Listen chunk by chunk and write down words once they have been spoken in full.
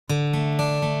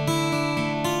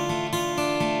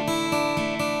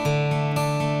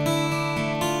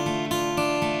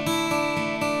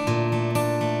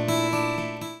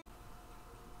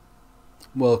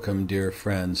Welcome, dear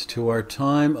friends, to our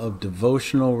time of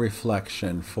devotional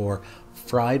reflection for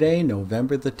Friday,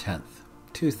 November the 10th,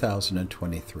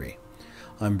 2023.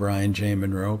 I'm Brian J.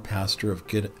 Munro, pastor of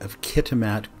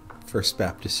Kitimat First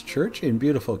Baptist Church in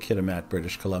beautiful Kitimat,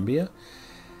 British Columbia.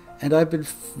 And I've been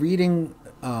reading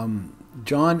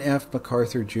John F.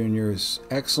 MacArthur Jr.'s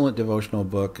excellent devotional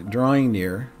book, Drawing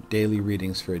Near, Daily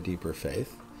Readings for a Deeper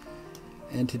Faith.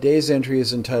 And today's entry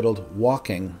is entitled,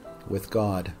 Walking with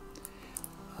God.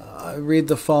 I read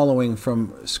the following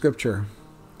from Scripture.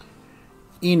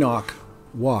 Enoch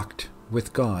walked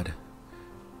with God.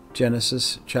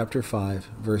 Genesis chapter 5,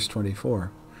 verse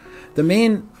 24. The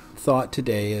main thought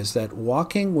today is that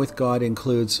walking with God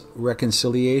includes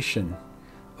reconciliation,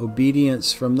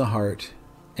 obedience from the heart,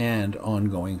 and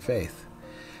ongoing faith.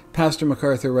 Pastor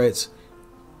MacArthur writes,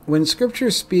 when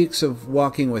Scripture speaks of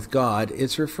walking with God,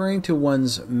 it's referring to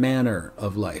one's manner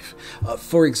of life.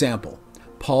 For example,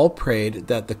 Paul prayed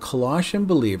that the Colossian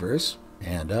believers,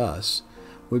 and us,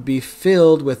 would be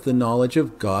filled with the knowledge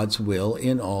of God's will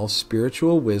in all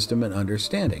spiritual wisdom and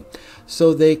understanding,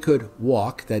 so they could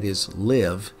walk, that is,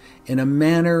 live, in a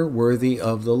manner worthy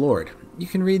of the Lord. You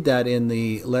can read that in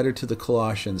the letter to the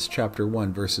Colossians, chapter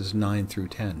 1, verses 9 through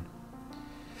 10.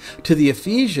 To the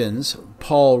Ephesians,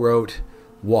 Paul wrote,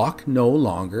 walk no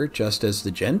longer, just as the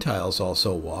Gentiles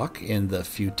also walk, in the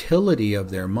futility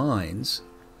of their minds,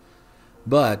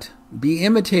 but be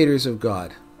imitators of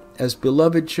God as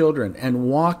beloved children and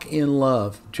walk in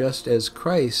love just as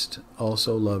Christ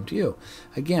also loved you.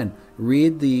 Again,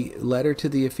 read the letter to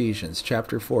the Ephesians,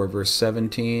 chapter 4, verse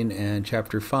 17, and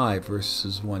chapter 5,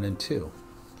 verses 1 and 2.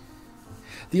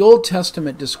 The Old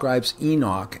Testament describes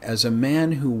Enoch as a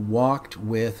man who walked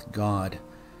with God.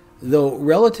 Though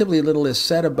relatively little is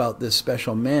said about this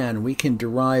special man, we can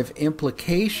derive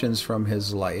implications from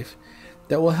his life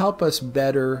that will help us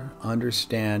better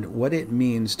understand what it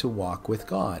means to walk with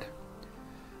God.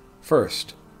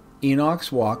 First,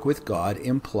 Enoch's walk with God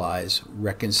implies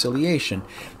reconciliation.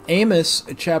 Amos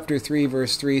chapter 3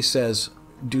 verse 3 says,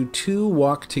 do two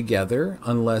walk together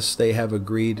unless they have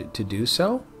agreed to do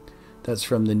so? That's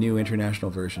from the New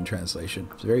International Version translation.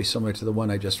 It's very similar to the one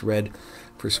I just read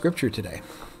for Scripture today.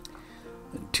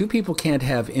 Two people can't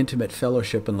have intimate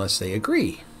fellowship unless they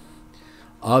agree.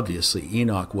 Obviously,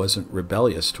 Enoch wasn't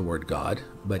rebellious toward God,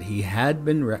 but he had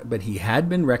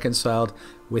been reconciled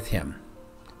with him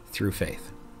through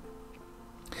faith.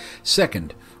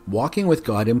 Second, walking with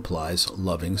God implies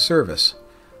loving service.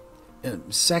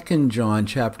 2 John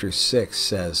chapter 6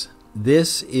 says,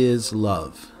 this is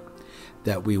love,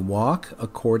 that we walk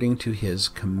according to his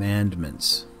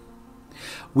commandments.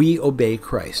 We obey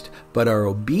Christ, but our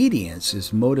obedience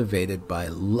is motivated by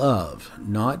love,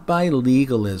 not by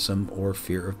legalism or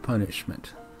fear of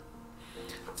punishment.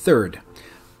 Third,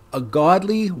 a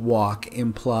godly walk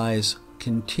implies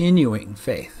continuing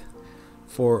faith,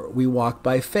 for we walk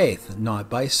by faith, not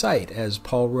by sight, as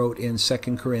Paul wrote in 2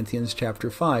 Corinthians chapter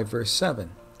 5, verse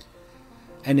 7.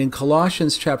 And in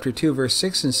Colossians chapter 2, verse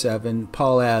 6 and 7,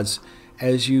 Paul adds,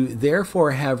 as you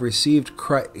therefore have received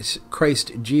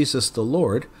Christ Jesus the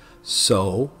Lord,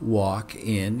 so walk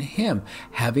in him,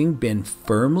 having been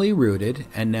firmly rooted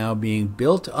and now being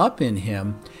built up in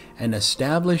him and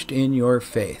established in your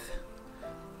faith.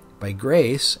 By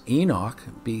grace, Enoch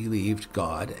believed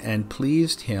God and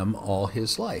pleased him all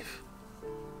his life.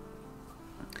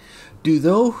 Do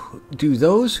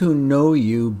those who know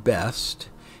you best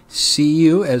see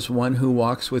you as one who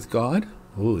walks with God?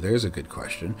 Ooh, there's a good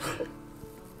question.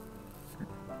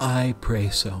 I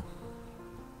pray so.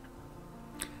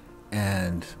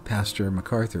 And Pastor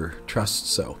MacArthur trusts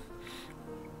so.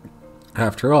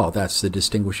 After all, that's the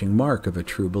distinguishing mark of a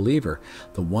true believer.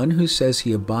 The one who says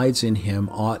he abides in him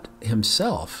ought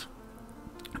himself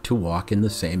to walk in the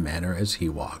same manner as he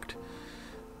walked.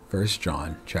 1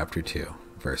 John chapter 2,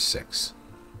 verse 6.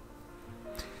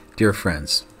 Dear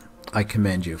friends, I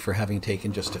commend you for having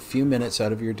taken just a few minutes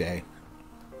out of your day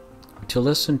to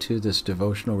listen to this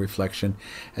devotional reflection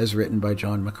as written by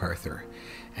John MacArthur,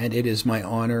 and it is my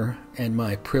honor and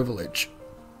my privilege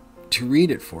to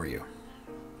read it for you.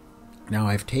 Now,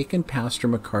 I've taken Pastor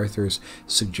MacArthur's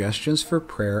suggestions for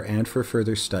prayer and for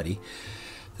further study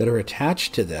that are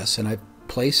attached to this, and I've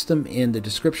placed them in the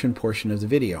description portion of the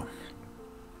video.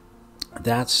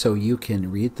 That's so you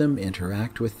can read them,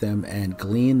 interact with them, and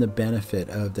glean the benefit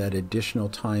of that additional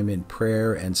time in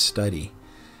prayer and study.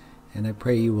 And I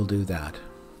pray you will do that.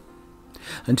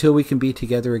 Until we can be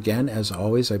together again, as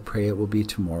always, I pray it will be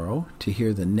tomorrow to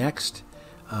hear the next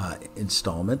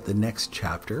installment, the next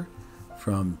chapter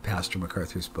from Pastor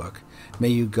MacArthur's book. May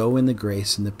you go in the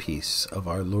grace and the peace of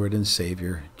our Lord and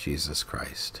Savior, Jesus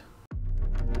Christ.